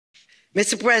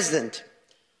Mr. President,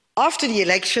 after the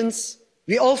elections,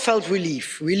 we all felt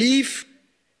relief. Relief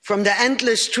from the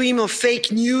endless stream of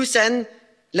fake news and,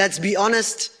 let's be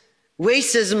honest,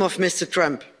 racism of Mr.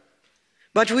 Trump.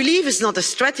 But relief is not a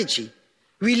strategy.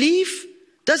 Relief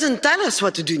doesn't tell us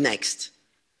what to do next.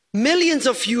 Millions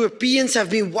of Europeans have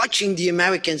been watching the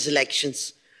American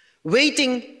elections,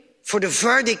 waiting for the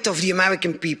verdict of the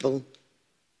American people.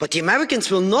 But the Americans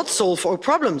will not solve our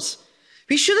problems.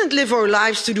 We shouldn't live our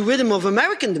lives to the rhythm of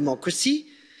American democracy.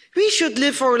 We should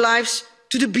live our lives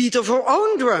to the beat of our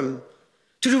own drum,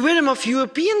 to the rhythm of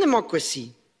European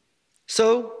democracy.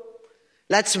 So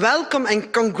let's welcome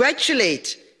and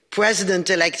congratulate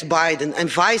President-elect Biden and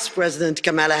Vice President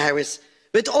Kamala Harris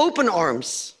with open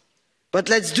arms. But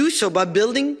let's do so by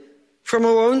building from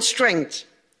our own strength.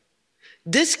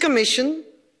 This Commission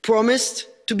promised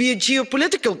to be a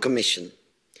geopolitical commission.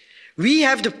 We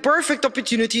have the perfect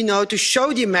opportunity now to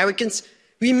show the Americans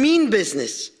we mean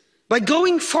business by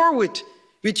going forward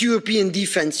with European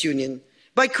Defence Union,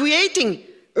 by creating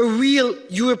a real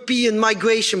European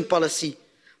migration policy,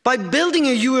 by building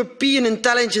a European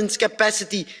intelligence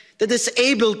capacity that is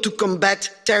able to combat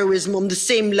terrorism on the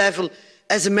same level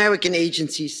as American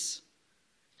agencies.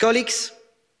 Colleagues,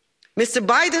 Mr.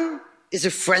 Biden is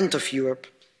a friend of Europe,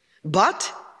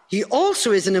 but he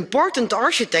also is an important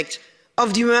architect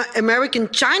of the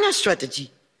American-China strategy.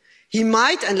 He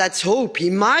might, and let's hope, he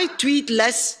might tweet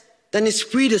less than his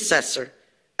predecessor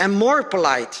and more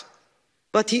polite,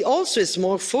 but he also is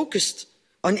more focused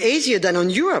on Asia than on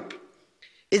Europe.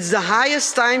 It's the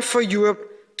highest time for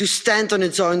Europe to stand on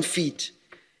its own feet.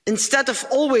 Instead of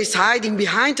always hiding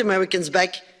behind Americans'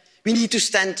 back, we need to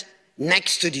stand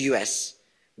next to the US.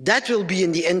 That will be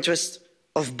in the interest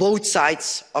of both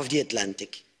sides of the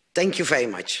Atlantic. Thank you very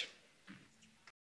much.